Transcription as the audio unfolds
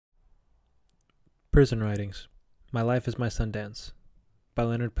Prison Writings. My Life is My Sundance by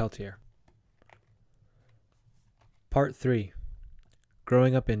Leonard Peltier. Part 3.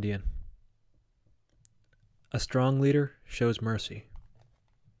 Growing Up Indian. A strong leader shows mercy.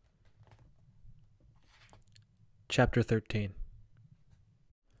 Chapter 13.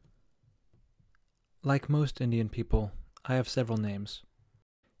 Like most Indian people, I have several names.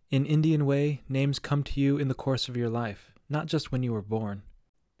 In Indian way, names come to you in the course of your life, not just when you were born.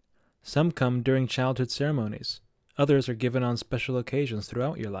 Some come during childhood ceremonies, others are given on special occasions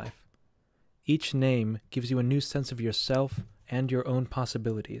throughout your life. Each name gives you a new sense of yourself and your own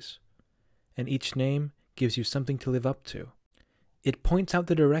possibilities, and each name gives you something to live up to. It points out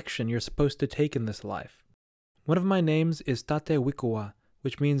the direction you're supposed to take in this life. One of my names is Tate Wikuwa,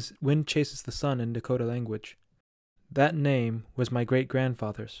 which means wind chases the sun in Dakota language. That name was my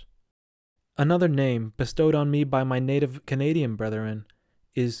great-grandfather's. Another name bestowed on me by my native Canadian brethren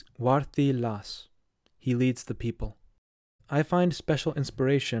is Warthi Las. He leads the people. I find special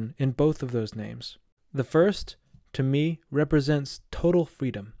inspiration in both of those names. The first, to me, represents total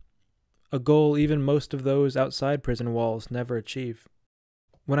freedom, a goal even most of those outside prison walls never achieve.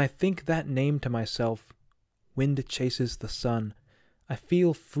 When I think that name to myself, wind chases the sun, I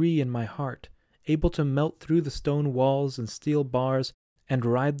feel free in my heart, able to melt through the stone walls and steel bars and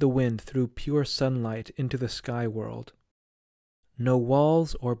ride the wind through pure sunlight into the sky world. No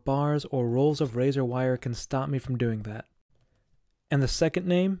walls or bars or rolls of razor wire can stop me from doing that. And the second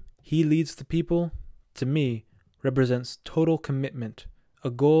name, He Leads the People, to me, represents total commitment,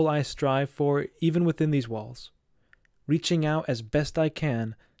 a goal I strive for even within these walls, reaching out as best I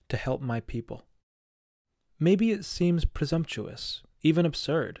can to help my people. Maybe it seems presumptuous, even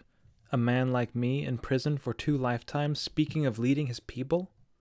absurd, a man like me in prison for 2 lifetimes speaking of leading his people?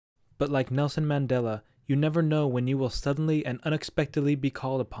 But like Nelson Mandela, you never know when you will suddenly and unexpectedly be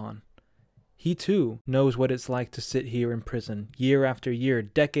called upon. He too knows what it's like to sit here in prison, year after year,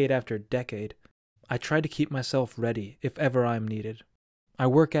 decade after decade. I try to keep myself ready if ever I am needed. I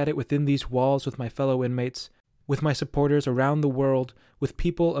work at it within these walls with my fellow inmates, with my supporters around the world, with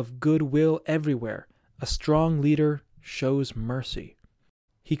people of goodwill everywhere. A strong leader shows mercy.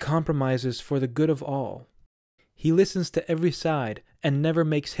 He compromises for the good of all. He listens to every side and never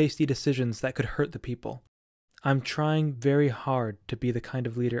makes hasty decisions that could hurt the people. I'm trying very hard to be the kind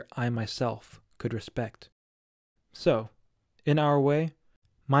of leader I myself could respect. So, in our way,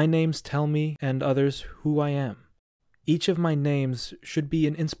 my names tell me and others who I am. Each of my names should be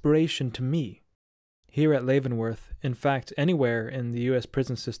an inspiration to me. Here at Leavenworth, in fact anywhere in the U.S.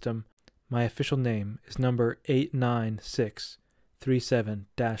 prison system, my official name is number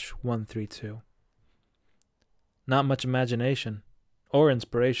 89637-132. Not much imagination or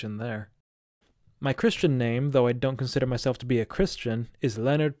inspiration there. My Christian name, though I don't consider myself to be a Christian, is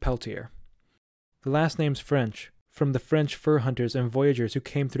Leonard Peltier. The last name's French, from the French fur hunters and voyagers who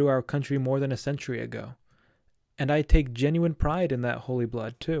came through our country more than a century ago. And I take genuine pride in that holy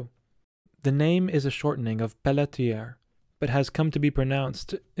blood, too. The name is a shortening of Pelletier, but has come to be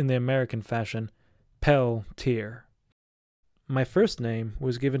pronounced, in the American fashion, Peltier. My first name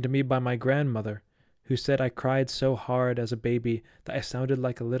was given to me by my grandmother, who said I cried so hard as a baby that I sounded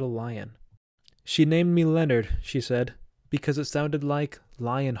like a little lion. She named me Leonard, she said, because it sounded like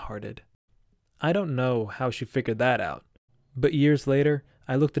lion-hearted. I don't know how she figured that out, but years later,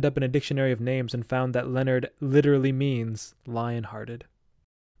 I looked it up in a dictionary of names and found that Leonard literally means lion-hearted.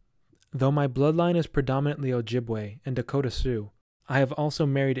 Though my bloodline is predominantly Ojibwe and Dakota Sioux, I have also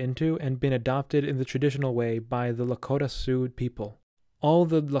married into and been adopted in the traditional way by the Lakota Sioux people. All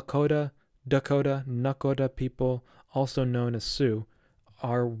the Lakota, Dakota, Nakota people, also known as Sioux,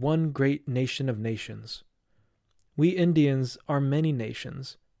 are one great nation of nations. We Indians are many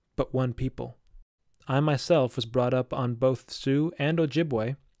nations, but one people. I myself was brought up on both Sioux and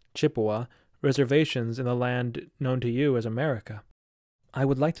Ojibwe, Chippewa, reservations in the land known to you as America. I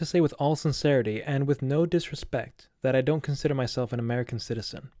would like to say with all sincerity and with no disrespect that I don't consider myself an American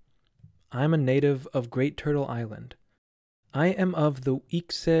citizen. I am a native of Great Turtle Island. I am of the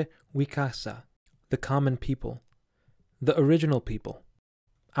Ikse Wikasa, the common people, the original people.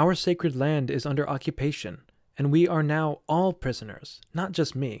 Our sacred land is under occupation, and we are now all prisoners, not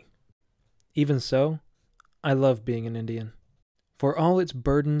just me. Even so, I love being an Indian. For all its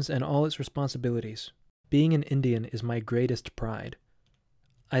burdens and all its responsibilities, being an Indian is my greatest pride.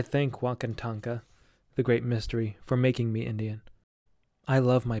 I thank Wakantanka, the great mystery, for making me Indian. I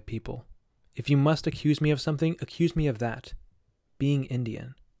love my people. If you must accuse me of something, accuse me of that, being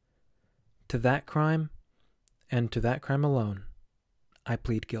Indian. To that crime, and to that crime alone, I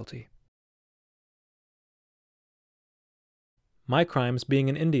plead guilty. My crime's being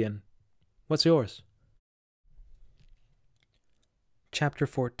an Indian. What's yours? Chapter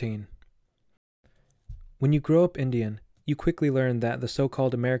 14. When you grow up Indian, you quickly learn that the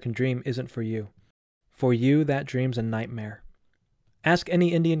so-called American dream isn't for you. For you, that dream's a nightmare. Ask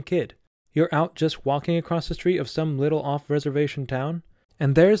any Indian kid. You're out just walking across the street of some little off-reservation town,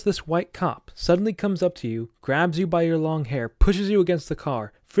 and there's this white cop suddenly comes up to you, grabs you by your long hair, pushes you against the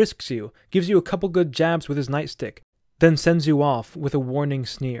car, frisks you, gives you a couple good jabs with his nightstick, then sends you off with a warning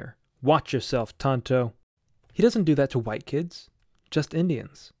sneer. Watch yourself, Tonto. He doesn't do that to white kids, just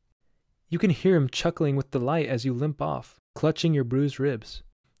Indians. You can hear him chuckling with delight as you limp off, clutching your bruised ribs.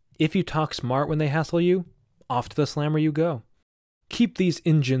 If you talk smart when they hassle you, off to the slammer you go. Keep these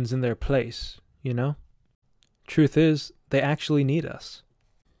Injuns in their place, you know? Truth is, they actually need us.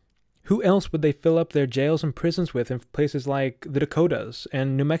 Who else would they fill up their jails and prisons with in places like the Dakotas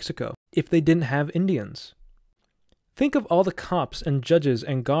and New Mexico if they didn't have Indians? Think of all the cops and judges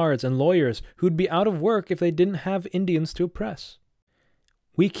and guards and lawyers who'd be out of work if they didn't have Indians to oppress.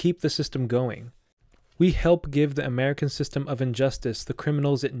 We keep the system going. We help give the American system of injustice the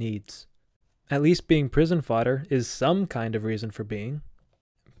criminals it needs. At least being prison fodder is some kind of reason for being.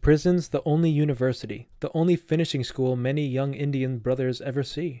 Prison's the only university, the only finishing school many young Indian brothers ever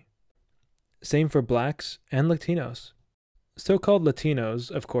see. Same for blacks and Latinos. So-called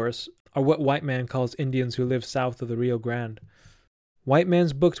Latinos, of course, are what white man calls Indians who live south of the Rio Grande. White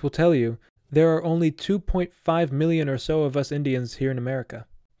man's books will tell you there are only 2.5 million or so of us Indians here in America.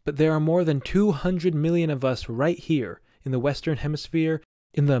 But there are more than 200 million of us right here in the Western Hemisphere,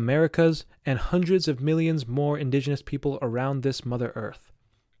 in the Americas, and hundreds of millions more indigenous people around this Mother Earth.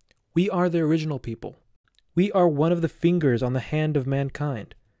 We are the original people. We are one of the fingers on the hand of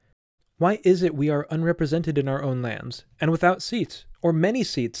mankind. Why is it we are unrepresented in our own lands, and without seats, or many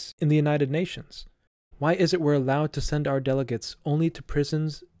seats, in the United Nations? Why is it we're allowed to send our delegates only to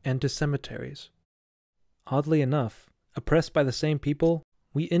prisons and to cemeteries? Oddly enough, oppressed by the same people,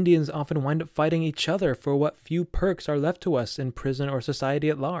 we Indians often wind up fighting each other for what few perks are left to us in prison or society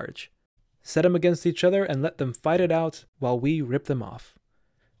at large. Set them against each other and let them fight it out while we rip them off.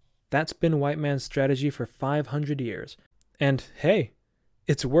 That's been white man's strategy for 500 years. And hey,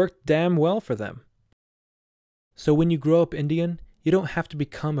 it's worked damn well for them. So when you grow up Indian, you don't have to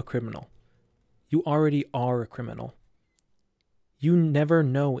become a criminal. You already are a criminal. You never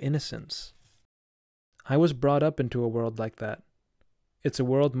know innocence. I was brought up into a world like that. It's a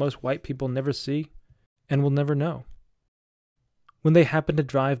world most white people never see and will never know. When they happen to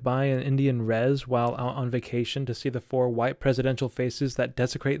drive by an Indian res while out on vacation to see the 4 white presidential faces that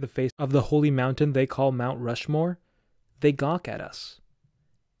desecrate the face of the holy mountain they call Mount Rushmore, they gawk at us.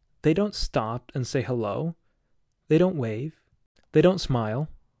 They don't stop and say hello. They don't wave. They don't smile.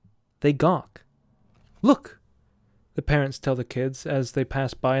 They gawk. Look, the parents tell the kids as they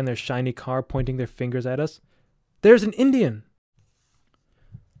pass by in their shiny car pointing their fingers at us. There's an Indian!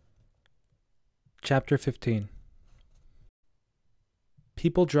 Chapter 15.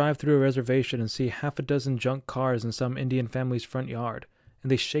 People drive through a reservation and see half a dozen junk cars in some Indian family's front yard, and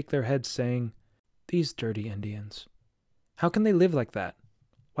they shake their heads saying, "These dirty Indians. How can they live like that?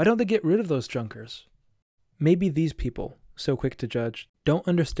 Why don't they get rid of those junkers?" Maybe these people, so quick to judge, don't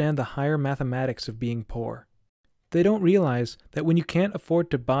understand the higher mathematics of being poor. They don't realize that when you can't afford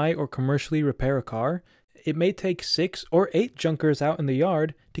to buy or commercially repair a car, it may take 6 or 8 junkers out in the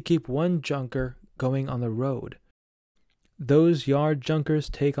yard to keep one junker going on the road. Those yard junkers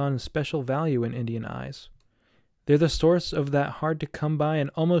take on special value in Indian eyes. They're the source of that hard-to-come-by and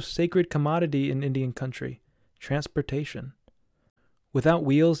almost sacred commodity in Indian country, transportation. Without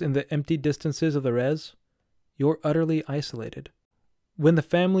wheels in the empty distances of the res, you're utterly isolated. When the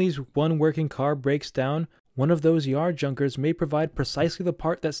family's one working car breaks down, one of those yard junkers may provide precisely the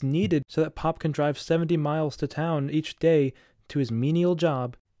part that's needed so that Pop can drive 70 miles to town each day to his menial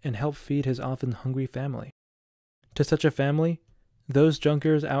job and help feed his often hungry family. To such a family, those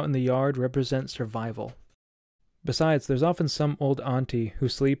junkers out in the yard represent survival. Besides, there's often some old auntie who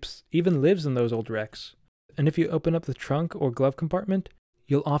sleeps, even lives in those old wrecks. And if you open up the trunk or glove compartment,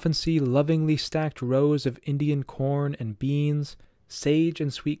 you'll often see lovingly stacked rows of Indian corn and beans, sage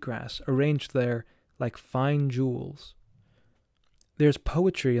and sweetgrass arranged there like fine jewels. There's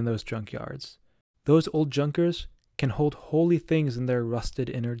poetry in those junkyards. Those old junkers can hold holy things in their rusted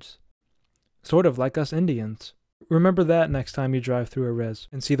innards. Sort of like us Indians. Remember that next time you drive through a res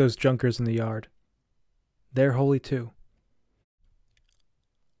and see those junkers in the yard. They're holy too.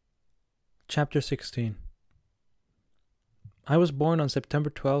 Chapter 16. I was born on September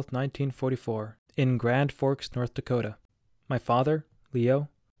 12, 1944, in Grand Forks, North Dakota. My father, Leo,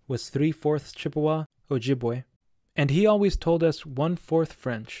 was 3/4 Chippewa, Ojibwe, and he always told us 1/4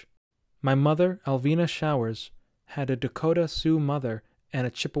 French. My mother, Alvina Showers, had a Dakota Sioux mother and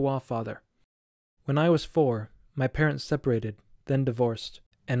a Chippewa father. When I was 4, my parents separated, then divorced,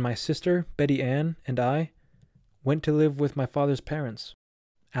 and my sister, Betty Ann, and I went to live with my father's parents,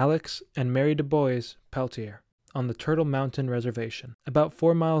 Alex and Mary Du Bois Peltier, on the Turtle Mountain Reservation, about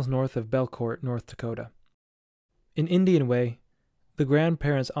 4 miles north of Belcourt, North Dakota. In Indian Way, the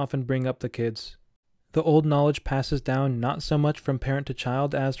grandparents often bring up the kids. The old knowledge passes down not so much from parent to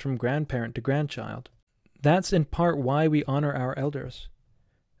child as from grandparent to grandchild. That's in part why we honor our elders.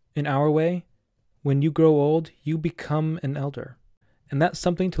 In our way, when you grow old, you become an elder, and that's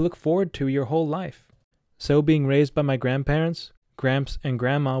something to look forward to your whole life. So being raised by my grandparents, Gramps and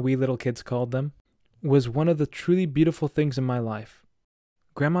Grandma we little kids called them, was one of the truly beautiful things in my life.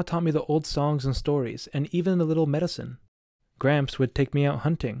 Grandma taught me the old songs and stories, and even a little medicine. Gramps would take me out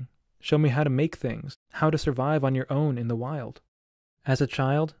hunting, show me how to make things, how to survive on your own in the wild. As a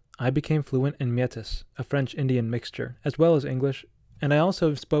child, I became fluent in Métis, a French-Indian mixture, as well as English, and I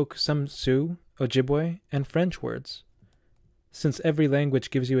also spoke some Sioux, Ojibwe, and French words. Since every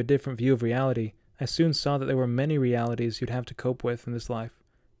language gives you a different view of reality, I soon saw that there were many realities you'd have to cope with in this life,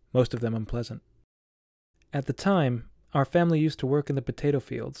 most of them unpleasant. At the time, our family used to work in the potato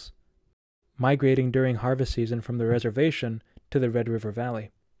fields, migrating during harvest season from the reservation to the Red River Valley.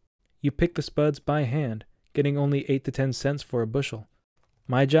 You pick the spuds by hand, getting only 8 to 10 cents for a bushel.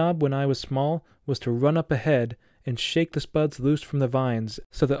 My job when I was small was to run up ahead and shake the spuds loose from the vines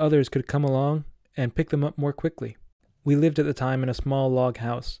so the others could come along and pick them up more quickly. We lived at the time in a small log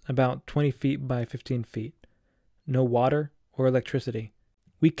house, about 20 feet by 15 feet. No water or electricity.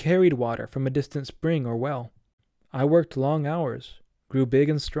 We carried water from a distant spring or well. I worked long hours, grew big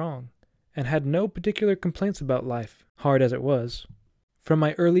and strong, and had no particular complaints about life, hard as it was. From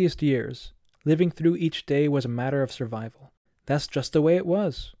my earliest years, living through each day was a matter of survival. That's just the way it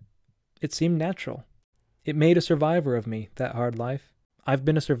was. It seemed natural. It made a survivor of me, that hard life. I've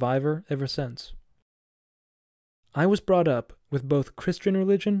been a survivor ever since. I was brought up with both Christian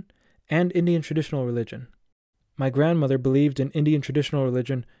religion and Indian traditional religion. My grandmother believed in Indian traditional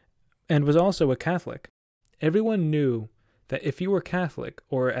religion and was also a Catholic. Everyone knew that if you were Catholic,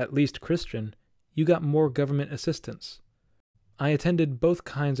 or at least Christian, you got more government assistance. I attended both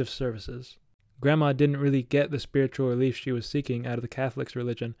kinds of services. Grandma didn't really get the spiritual relief she was seeking out of the Catholic's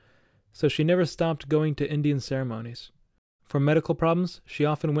religion, so she never stopped going to Indian ceremonies. For medical problems, she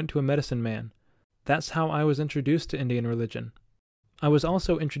often went to a medicine man. That's how I was introduced to Indian religion. I was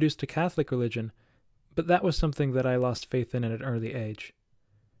also introduced to Catholic religion, but that was something that I lost faith in at an early age.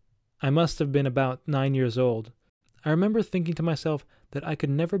 I must have been about 9 years old. I remember thinking to myself that I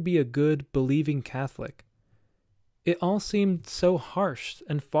could never be a good, believing Catholic. It all seemed so harsh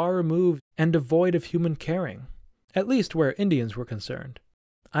and far removed and devoid of human caring, at least where Indians were concerned.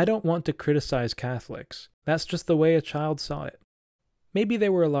 I don't want to criticize Catholics. That's just the way a child saw it. Maybe they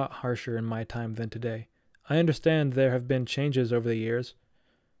were a lot harsher in my time than today. I understand there have been changes over the years.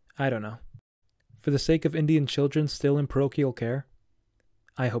 I don't know. For the sake of Indian children still in parochial care?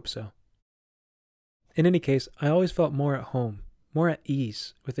 I hope so. In any case, I always felt more at home, more at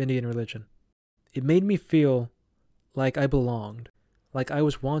ease with Indian religion. It made me feel like I belonged, like I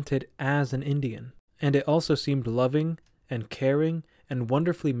was wanted as an Indian, and it also seemed loving and caring and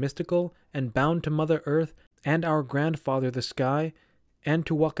wonderfully mystical and bound to Mother Earth and our grandfather the sky and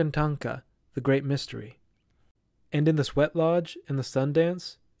to Wakantanka, the great mystery. And in the sweat lodge and the sun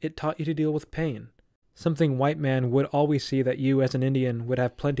dance, it taught you to deal with pain, something white man would always see that you as an Indian would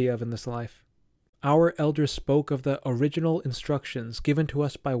have plenty of in this life. Our elders spoke of the original instructions given to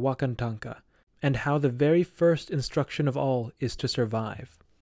us by Wakantanka, and how the very first instruction of all is to survive.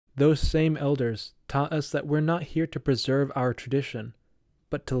 Those same elders taught us that we're not here to preserve our tradition,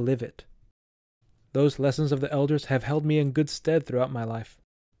 but to live it. Those lessons of the elders have held me in good stead throughout my life.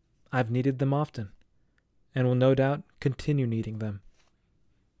 I've needed them often, and will no doubt continue needing them.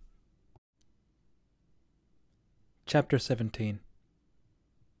 Chapter 17.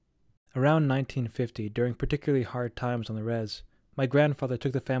 Around 1950, during particularly hard times on the res, my grandfather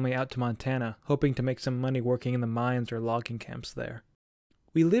took the family out to Montana, hoping to make some money working in the mines or logging camps there.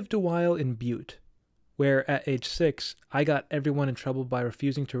 We lived a while in Butte, where at age 6, I got everyone in trouble by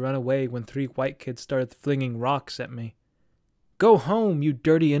refusing to run away when 3 white kids started flinging rocks at me. "Go home, you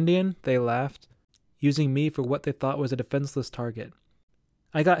dirty Indian," they laughed, using me for what they thought was a defenseless target.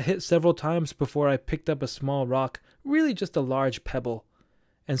 I got hit several times before I picked up a small rock, really just a large pebble,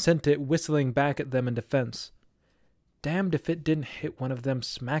 and sent it whistling back at them in defense. Damned if it didn't hit one of them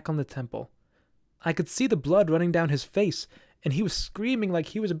smack on the temple. I could see the blood running down his face, and he was screaming like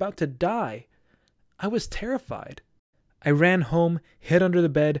he was about to die. I was terrified. I ran home, hid under the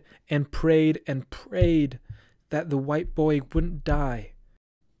bed, and prayed that the white boy wouldn't die.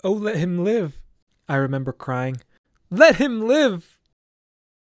 Oh, let him live! I remember crying. Let him live!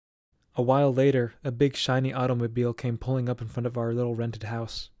 A while later, a big shiny automobile came pulling up in front of our little rented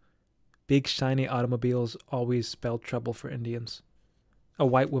house. Big shiny automobiles always spelled trouble for Indians. A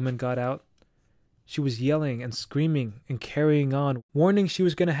white woman got out. She was yelling and screaming and carrying on, warning she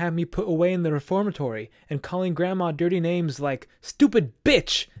was going to have me put away in the reformatory and calling Grandma dirty names like stupid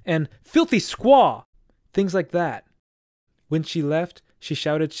bitch and filthy squaw, things like that. When she left, she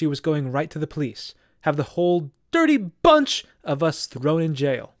shouted she was going right to the police, have the whole dirty bunch of us thrown in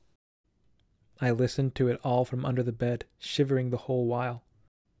jail. I listened to it all from under the bed, shivering the whole while.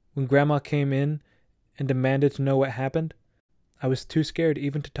 When Grandma came in and demanded to know what happened, I was too scared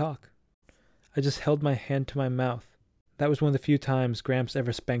even to talk. I just held my hand to my mouth. That was one of the few times Gramps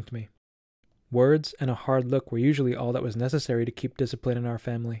ever spanked me. Words and a hard look were usually all that was necessary to keep discipline in our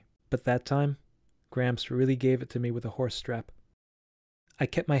family. But that time, Gramps really gave it to me with a horse strap. I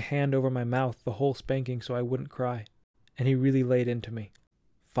kept my hand over my mouth the whole spanking so I wouldn't cry, and he really laid into me.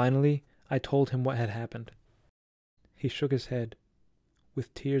 Finally, I told him what had happened. He shook his head,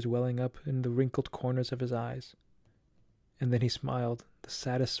 with tears welling up in the wrinkled corners of his eyes. And then he smiled, the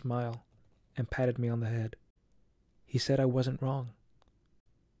saddest smile, and patted me on the head. He said I wasn't wrong,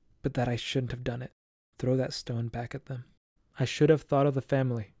 but that I shouldn't have done it. Throw that stone back at them. I should have thought of the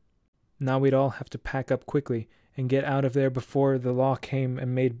family. Now we'd all have to pack up quickly and get out of there before the law came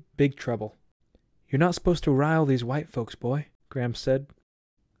and made big trouble. You're not supposed to rile these white folks, boy, Gramps said.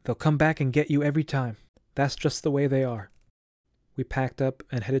 They'll come back and get you every time. That's just the way they are. We packed up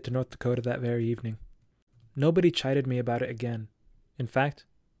and headed to North Dakota that very evening. Nobody chided me about it again. In fact,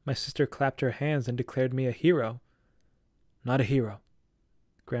 my sister clapped her hands and declared me a hero. Not a hero,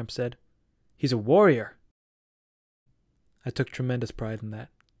 Gramps said. He's a warrior. I took tremendous pride in that.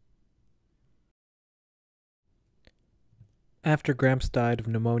 After Gramps died of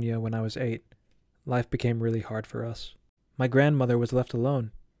pneumonia when I was 8, life became really hard for us. My grandmother was left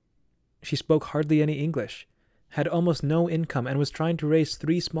alone. She spoke hardly any English, had almost no income, and was trying to raise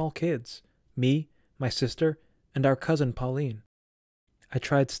 3 small kids, me, my sister, and our cousin Pauline. I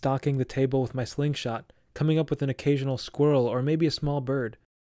tried stocking the table with my slingshot, coming up with an occasional squirrel or maybe a small bird.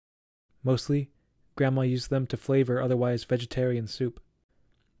 Mostly, Grandma used them to flavor otherwise vegetarian soup.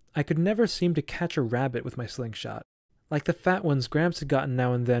 I could never seem to catch a rabbit with my slingshot, like the fat ones Gramps had gotten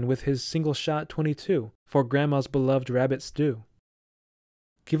now and then with his single-shot .22 for Grandma's beloved rabbit stew.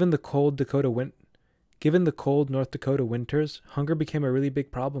 Given the cold North Dakota winters, hunger became a really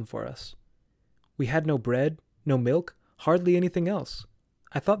big problem for us. We had no bread, no milk, hardly anything else.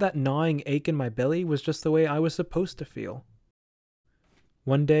 I thought that gnawing ache in my belly was just the way I was supposed to feel.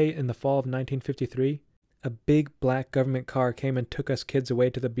 One day in the fall of 1953, a big black government car came and took us kids away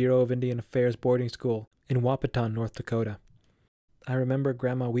to the Bureau of Indian Affairs boarding school in Wapaton, North Dakota. I remember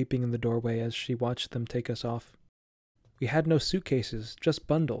Grandma weeping in the doorway as she watched them take us off. We had no suitcases, just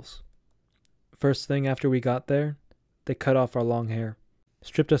bundles. First thing after we got there, they cut off our long hair,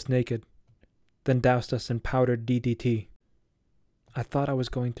 stripped us naked, then doused us in powdered DDT. I thought I was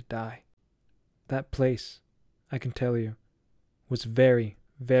going to die. That place, I can tell you, was very,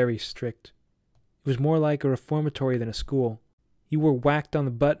 very strict. It was more like a reformatory than a school. You were whacked on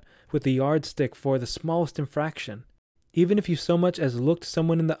the butt with a yardstick for the smallest infraction. Even if you so much as looked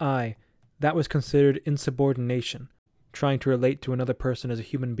someone in the eye, that was considered insubordination, trying to relate to another person as a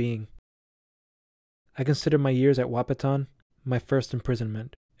human being. I consider my years at Wapaton my first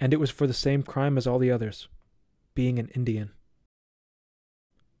imprisonment, and it was for the same crime as all the others, being an Indian.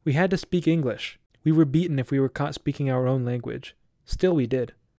 We had to speak English. We were beaten if we were caught speaking our own language. Still we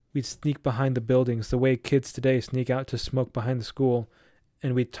did. We'd sneak behind the buildings the way kids today sneak out to smoke behind the school,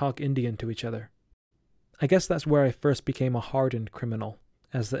 and we'd talk Indian to each other. I guess that's where I first became a hardened criminal,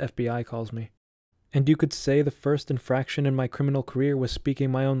 as the FBI calls me. And you could say the first infraction in my criminal career was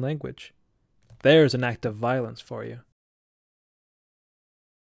speaking my own language. There's an act of violence for you.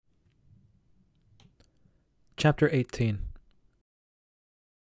 Chapter 18.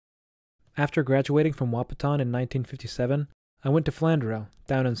 After graduating from Wapaton in 1957, I went to Flandrau,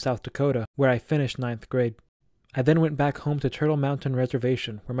 down in South Dakota, where I finished 9th grade. I then went back home to Turtle Mountain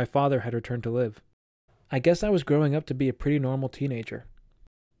Reservation, where my father had returned to live. I guess I was growing up to be a pretty normal teenager.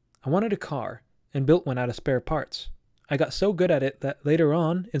 I wanted a car, and built one out of spare parts. I got so good at it that later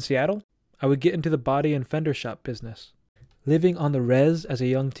on, in Seattle, I would get into the body and fender shop business. Living on the res as a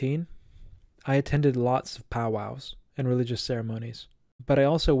young teen, I attended lots of powwows and religious ceremonies, but I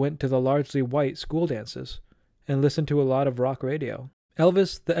also went to the largely white school dances and listened to a lot of rock radio.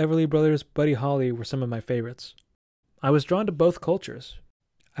 Elvis, the Everly Brothers, Buddy Holly were some of my favorites. I was drawn to both cultures.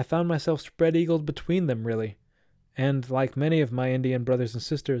 I found myself spread-eagled between them, really. And like many of my Indian brothers and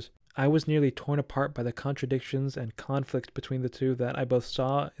sisters, I was nearly torn apart by the contradictions and conflict between the two that I both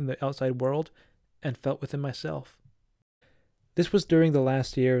saw in the outside world and felt within myself. This was during the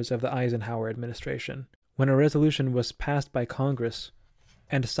last years of the Eisenhower administration, when a resolution was passed by Congress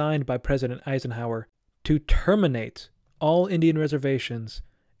and signed by President Eisenhower to terminate all Indian reservations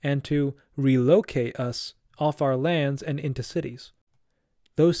and to relocate us off our lands and into cities.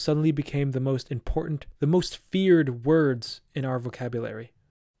 Those suddenly became the most important, the most feared words in our vocabulary: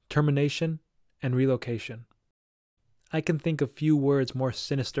 termination and relocation. I can think of few words more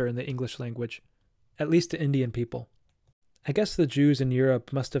sinister in the English language, at least to Indian people. I guess the Jews in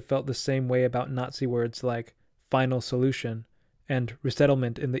Europe must have felt the same way about Nazi words like final solution and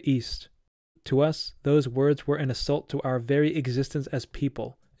resettlement in the East. To us, those words were an assault to our very existence as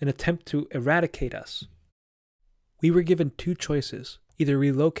people, an attempt to eradicate us. We were given two choices: either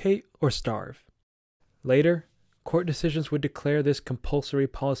relocate or starve. Later, court decisions would declare this compulsory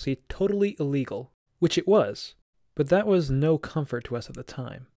policy totally illegal, which it was, but that was no comfort to us at the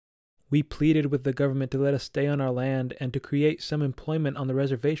time. We pleaded with the government to let us stay on our land and to create some employment on the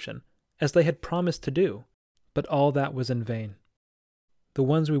reservation, as they had promised to do, but all that was in vain. The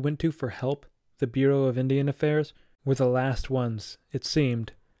ones we went to for help, the Bureau of Indian Affairs, were the last ones, it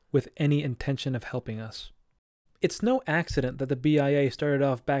seemed, with any intention of helping us. It's no accident that the BIA started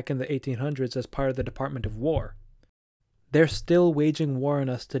off back in the 1800s as part of the Department of War. They're still waging war on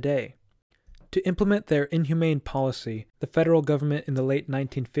us today. To implement their inhumane policy, the federal government in the late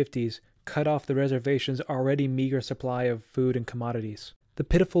 1950s cut off the reservation's already meager supply of food and commodities. The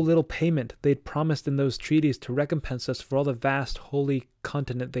pitiful little payment they'd promised in those treaties to recompense us for all the vast, holy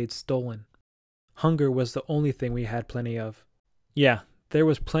continent they'd stolen. Hunger was the only thing we had plenty of. Yeah, there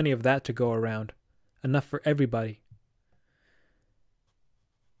was plenty of that to go around. Enough for everybody.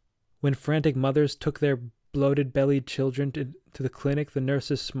 When frantic mothers took their bloated-bellied children to the clinic, the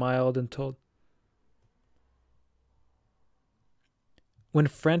nurses smiled and told... When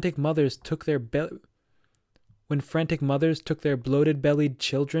frantic mothers took their bloated-bellied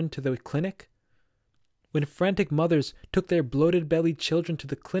children to the clinic? When frantic mothers took their bloated-bellied children to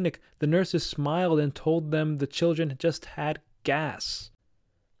the clinic, the nurses smiled and told them the children just had gas.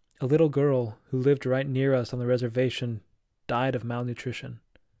 A little girl who lived right near us on the reservation died of malnutrition.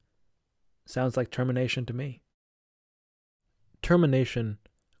 Sounds like termination to me. Termination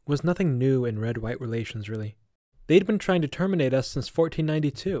was nothing new in red-white relations, really. They'd been trying to terminate us since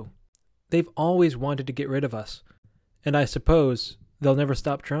 1492. They've always wanted to get rid of us, and I suppose they'll never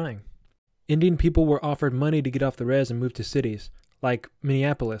stop trying. Indian people were offered money to get off the res and move to cities, like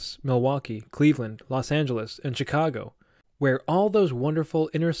Minneapolis, Milwaukee, Cleveland, Los Angeles, and Chicago, where all those wonderful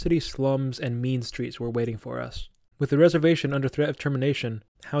inner-city slums and mean streets were waiting for us. With the reservation under threat of termination,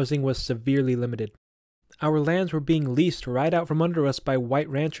 housing was severely limited. Our lands were being leased right out from under us by white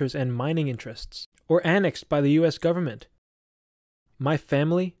ranchers and mining interests, or annexed by the U.S. government. My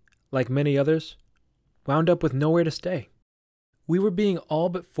family, like many others, wound up with nowhere to stay. We were being all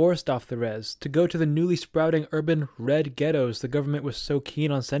but forced off the res to go to the newly sprouting urban red ghettos the government was so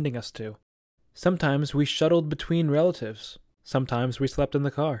keen on sending us to. Sometimes we shuttled between relatives. Sometimes we slept in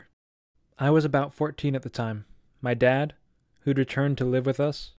the car. I was about 14 at the time. My dad, who'd returned to live with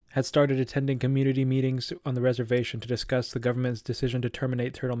us, had started attending community meetings on the reservation to discuss the government's decision to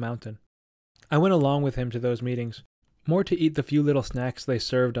terminate Turtle Mountain. I went along with him to those meetings, more to eat the few little snacks they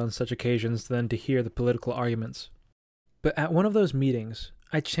served on such occasions than to hear the political arguments. But at one of those meetings,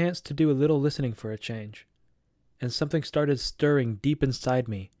 I chanced to do a little listening for a change, and something started stirring deep inside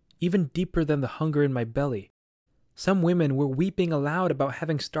me, even deeper than the hunger in my belly. Some women were weeping aloud about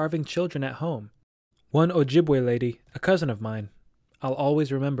having starving children at home. One Ojibwe lady, a cousin of mine, I'll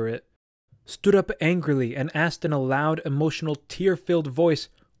always remember it, stood up angrily and asked in a loud, emotional, tear-filled voice,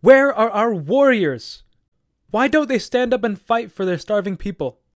 "Where are our warriors? Why don't they stand up and fight for their starving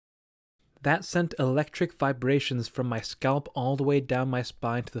people?" That sent electric vibrations from my scalp all the way down my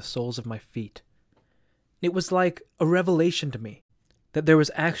spine to the soles of my feet. It was like a revelation to me, that there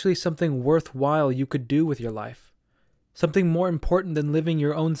was actually something worthwhile you could do with your life, something more important than living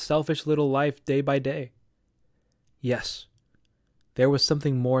your own selfish little life day by day. Yes, there was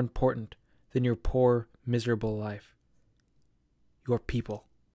something more important than your poor, miserable life. Your people.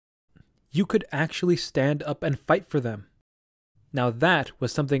 You could actually stand up and fight for them. Now that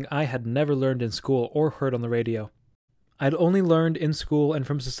was something I had never learned in school or heard on the radio. I'd only learned in school and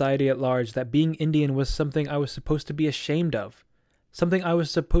from society at large that being Indian was something I was supposed to be ashamed of, something I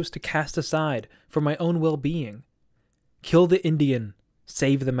was supposed to cast aside for my own well-being. Kill the Indian,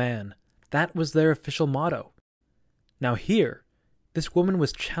 save the man. That was their official motto. Now here, this woman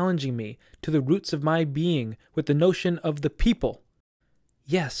was challenging me to the roots of my being with the notion of the people.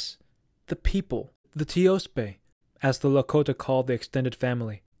 Yes, the people, the Tiospe, as the Lakota called the extended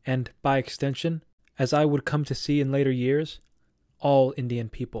family, and by extension, as I would come to see in later years, all Indian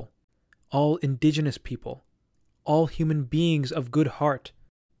people, all indigenous people, all human beings of good heart.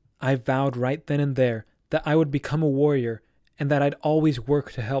 I vowed right then and there that I would become a warrior and that I'd always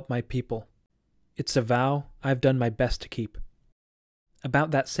work to help my people. It's a vow I've done my best to keep.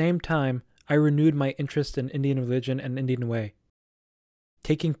 About that same time, I renewed my interest in Indian religion and Indian way,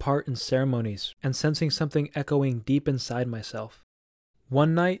 taking part in ceremonies and sensing something echoing deep inside myself.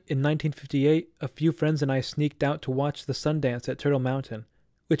 One night in 1958, a few friends and I sneaked out to watch the Sundance at Turtle Mountain,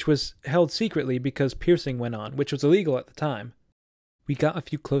 which was held secretly because piercing went on, which was illegal at the time. We got a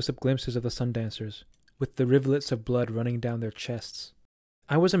few close-up glimpses of the Sundancers, with the rivulets of blood running down their chests.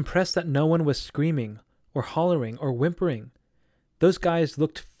 I was impressed that no one was screaming, or hollering, or whimpering. Those guys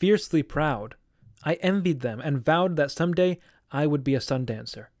looked fiercely proud. I envied them and vowed that someday I would be a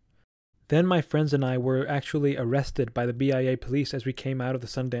Sundancer. Then my friends and I were actually arrested by the BIA police as we came out of the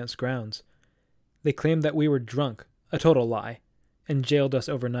Sundance grounds. They claimed that we were drunk, a total lie, and jailed us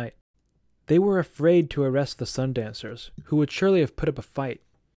overnight. They were afraid to arrest the Sundancers, who would surely have put up a fight.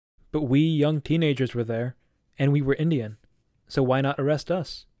 But we young teenagers were there, and we were Indian, so why not arrest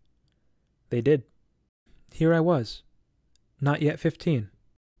us? They did. Here I was, not yet 15,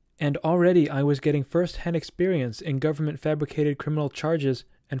 and already I was getting first-hand experience in government-fabricated criminal charges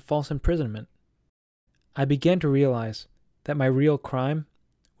and false imprisonment. I began to realize that my real crime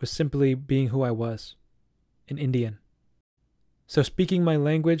was simply being who I was, an Indian. So speaking my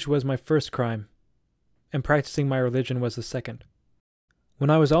language was my first crime, and practicing my religion was the second. When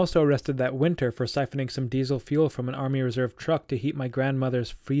I was also arrested that winter for siphoning some diesel fuel from an Army Reserve truck to heat my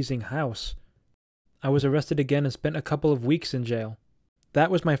grandmother's freezing house, I was arrested again and spent a couple of weeks in jail.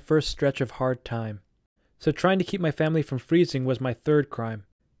 That was my first stretch of hard time. So trying to keep my family from freezing was my third crime,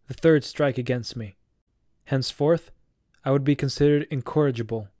 the third strike against me. Henceforth, I would be considered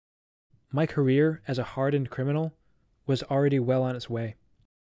incorrigible. My career as a hardened criminal was already well on its way.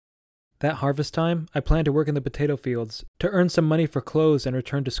 That harvest time, I planned to work in the potato fields to earn some money for clothes and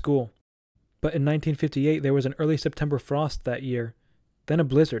return to school. But in 1958 there was an early September frost that year, then a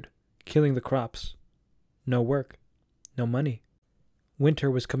blizzard, killing the crops. No work, no money. Winter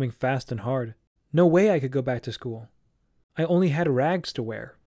was coming fast and hard. No way I could go back to school. I only had rags to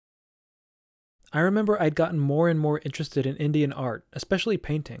wear. I remember I'd gotten more and more interested in Indian art, especially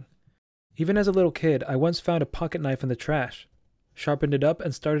painting. Even as a little kid, I once found a pocket knife in the trash, sharpened it up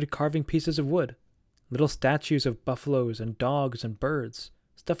and started carving pieces of wood. Little statues of buffaloes and dogs and birds,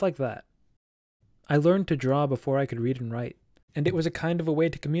 stuff like that. I learned to draw before I could read and write, and it was a kind of a way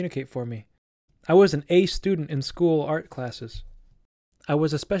to communicate for me. I was an A student in school art classes. I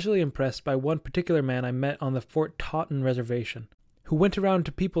was especially impressed by one particular man I met on the Fort Totten reservation, who went around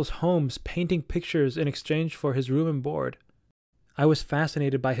to people's homes painting pictures in exchange for his room and board. I was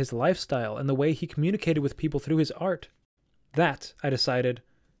fascinated by his lifestyle and the way he communicated with people through his art. That, I decided,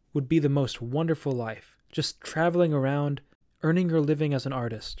 would be the most wonderful life, just traveling around, earning your living as an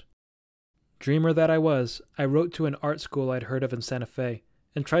artist. Dreamer that I was, I wrote to an art school I'd heard of in Santa Fe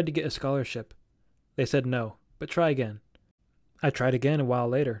and tried to get a scholarship. They said no, but try again. I tried again a while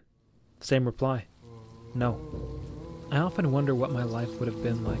later. Same reply. No. I often wonder what my life would have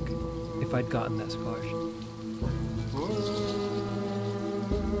been like if I'd gotten that scholarship.